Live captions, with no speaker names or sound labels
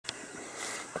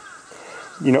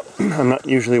You know, I'm not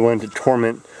usually one to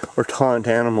torment or taunt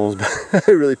animals, but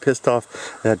I really pissed off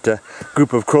that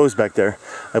group of crows back there.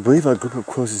 I believe a group of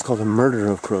crows is called a murder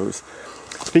of crows.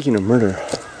 Speaking of murder,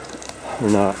 or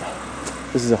not,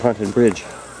 this is a haunted bridge.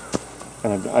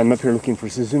 And I'm up here looking for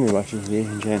Suzumi, watching the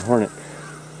Asian giant hornet.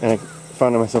 And I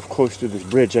found myself close to this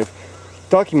bridge. I've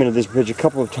documented this bridge a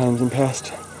couple of times in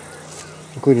past,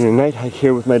 including a night hike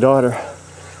here with my daughter.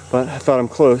 But I thought I'm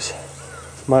close.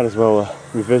 Might as well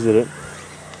revisit it.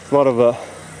 A lot of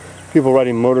people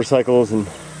riding motorcycles and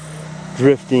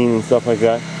drifting and stuff like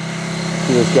that.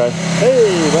 See this guy?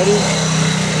 Hey, buddy!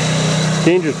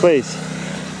 Dangerous place.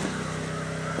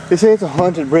 They say it's a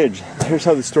haunted bridge. Here's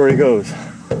how the story goes.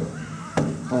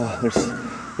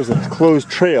 There's a closed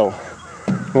trail,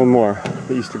 no more,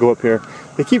 that used to go up here.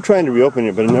 They keep trying to reopen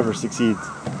it, but it never succeeds.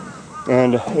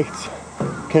 And it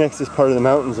connects this part of the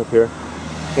mountains up here.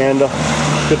 And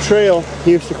the trail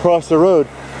used to cross the road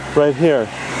right here.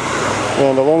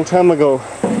 And a long time ago,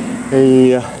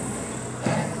 a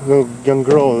little young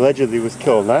girl allegedly was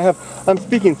killed. And I'm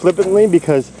speaking flippantly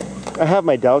because I have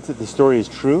my doubts that the story is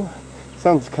true.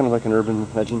 Sounds kind of like an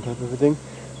urban legend type of a thing.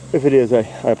 If it is, I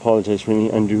apologize for any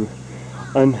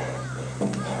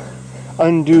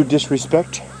undue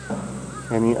disrespect.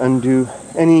 Any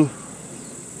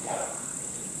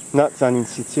not sounding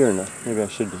sincere enough. Maybe I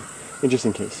should be. And just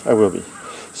in case, I will be.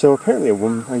 So apparently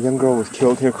a young girl was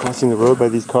killed here crossing the road by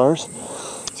these cars.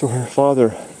 So her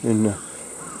father, in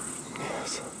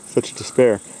such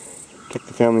despair, took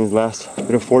the family's last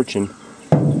bit of fortune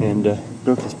and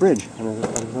built this bridge at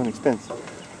his own expense to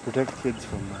protect kids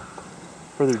from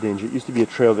further danger. It used to be a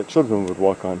trail that children would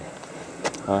walk on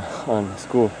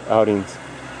school outings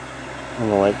and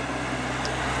the like.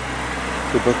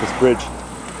 They built this bridge,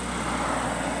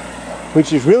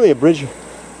 which is really a bridge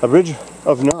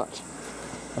of naught.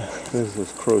 There's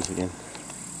those crows again.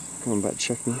 Coming by to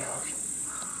check me out.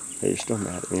 Hey, you're still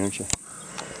mad at me, aren't you?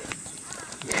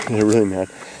 They're really mad.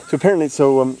 So apparently,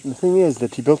 the thing is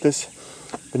that he built this,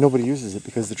 but nobody uses it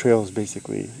because the trail is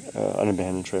basically an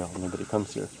abandoned trail. Nobody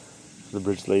comes here. So the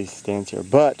bridge stands here.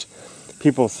 But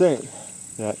people say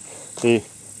that they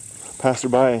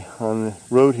passerby on the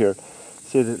road here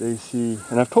say that they see,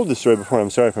 and I've told this story before, I'm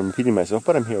sorry if I'm repeating myself,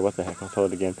 but I'm here, what the heck, I'll tell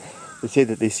it again. They say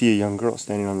that they see a young girl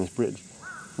standing on this bridge,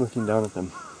 looking down at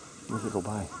them as they go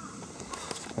by.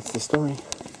 That's the story.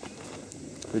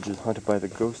 The bridge is haunted by the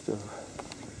ghost of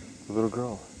a little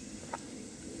girl.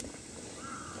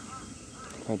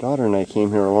 My daughter and I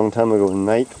came here a long time ago at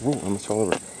night. Whoa, I almost fell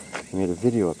over. We made a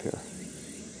video up here.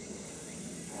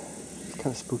 It's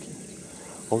kind of spooky.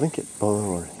 I'll link it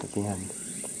below or at the end.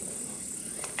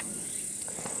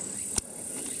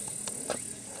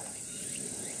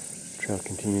 Trail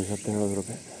continues up there a little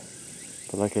bit.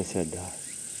 But like I said,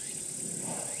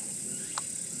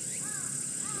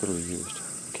 totally used.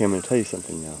 Okay, I'm going to tell you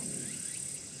something now.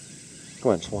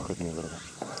 Go on, just walk with me a little bit.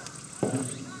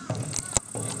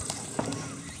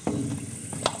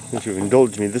 If you've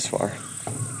indulged me this far,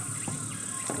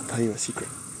 I'll tell you a secret.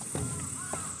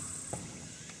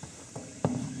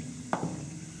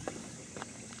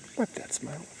 Wipe that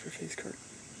smile off your face, Kurt.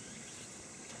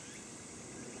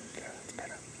 Yeah, that's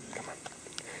better. Come on.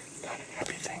 It's not a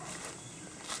happy thing.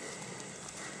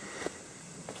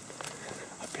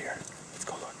 Up here. Let's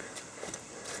go look.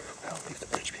 I'll leave the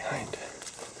bridge behind.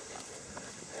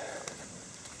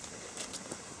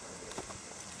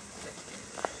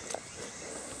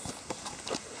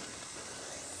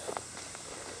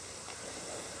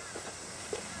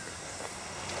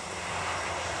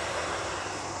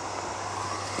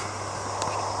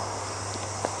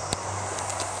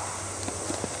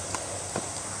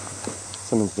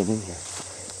 Someone's been in here.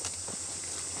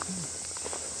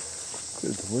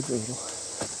 Cleared the woods a little.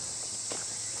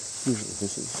 Usually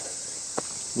this is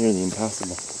nearly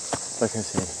impassable. Like I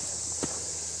said,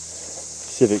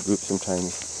 civic groups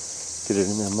sometimes get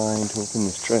it in their mind to open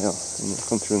this trail and they'll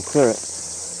come through and clear it.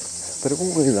 But it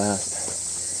won't really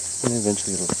last. And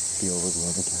eventually it'll be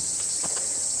overgrown again.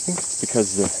 I think it's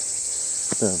because the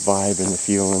vibe and the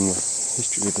feel and the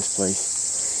history of this place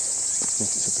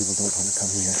makes it so people don't want to come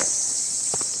here.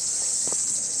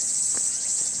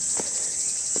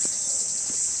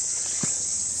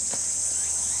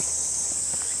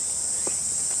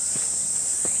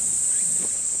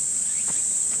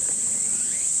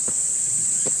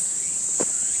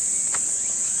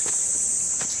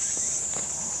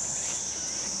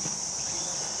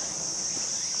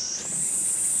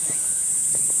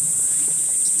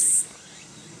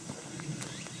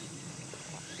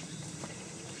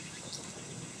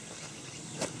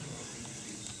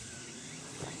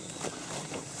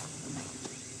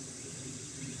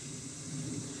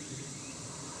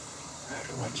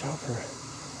 Watch out for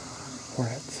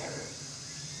hornets.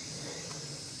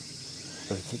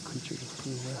 But a big creature just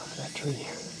flew away off that tree.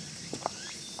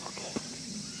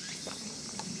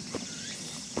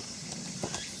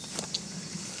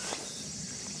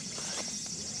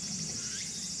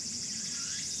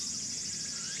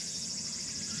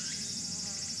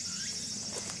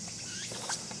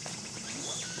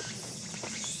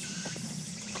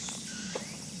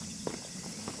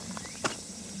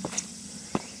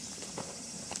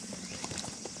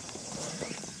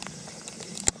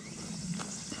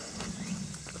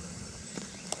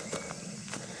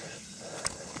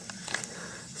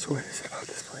 So what is it about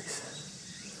this place?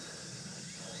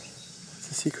 What's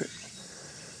the secret?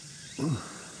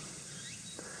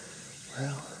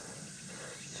 Well,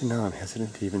 see, now I'm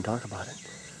hesitant to even talk about it.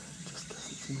 It just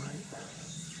doesn't seem right.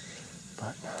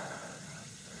 But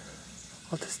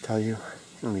I'll just tell you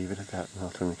and leave it at that, and I'll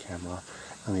turn the camera off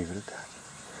and leave it at that.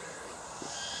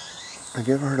 Have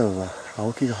you ever heard of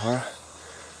Aokigahara,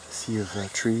 Sea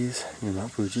of Trees near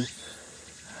Mount Fuji?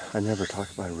 I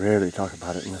rarely talk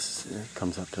about it unless it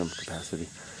comes up to capacity.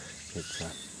 It's a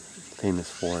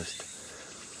famous forest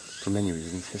for many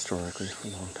reasons. Historically, for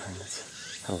a long time,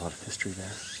 it's had a lot of history there.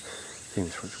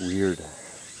 Famous for its weird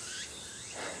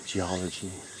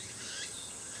geology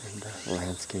and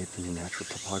landscaping and natural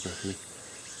topography.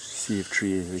 Sea of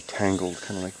trees, very tangled,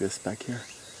 kind of like this back here.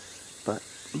 But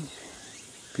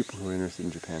people who are interested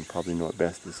in Japan probably know it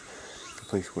best as the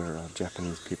place where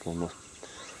Japanese people most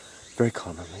very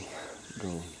commonly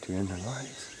go to end their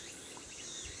lives.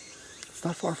 It's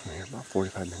not far from here, about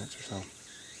 45 minutes or so.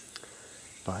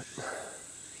 But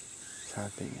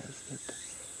sad thing is that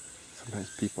sometimes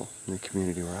people in the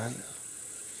community where I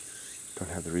live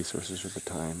don't have the resources or the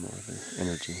time or the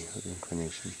energy or the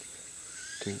inclination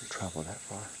to travel that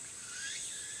far.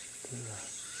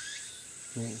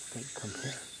 They come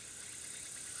here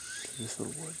to this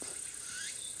little woods.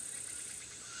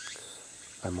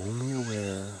 I'm only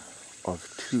aware of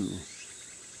 2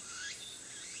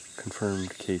 confirmed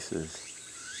cases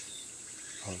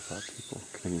of people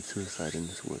committing suicide in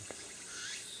this woods.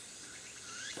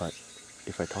 But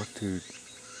if I talk to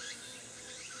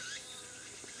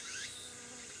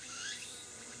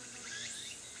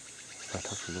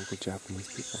local Japanese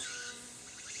people,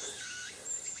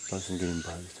 buzz and getting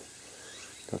buzzed,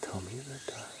 they'll tell me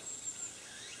that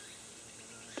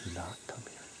do not come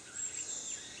here.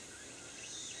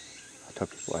 I tell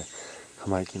people I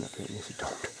come hiking up here and they say,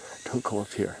 don't go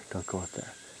up here, don't go up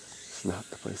there. It's not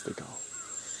the place to go.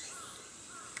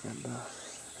 And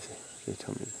they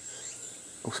tell me,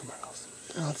 go somewhere else.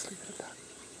 And I'll just leave it at that.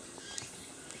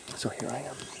 So here I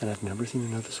am, and I've never seen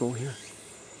another soul here.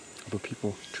 Although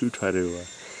people too try to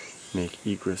make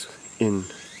egress in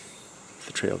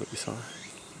the trail that we saw,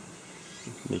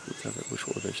 makings of it, which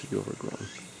will eventually be overgrown.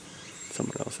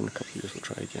 Someone else in a couple of years will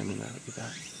try again, and that'll be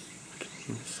that.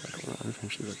 Cycle around.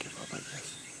 Eventually they'll give up, I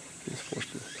guess. It's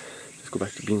forced to just go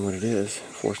back to being what it is,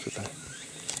 forced with a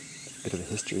bit of a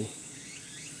history.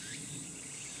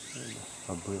 And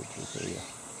a bridge with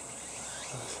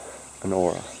an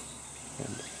aura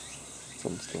and its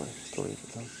own story of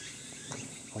its own.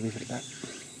 I'll leave it at that.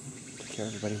 Take care,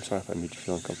 everybody. I'm sorry if I made you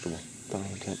feel uncomfortable. It's not my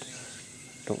intent.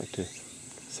 Don't like to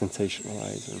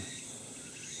sensationalize and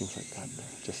things like that.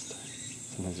 Just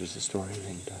sometimes there's a story,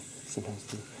 and sometimes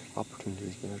the opportunity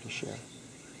is there to share.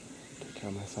 Take care.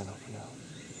 I'm going to sign off for now.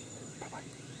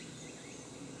 Bye-bye.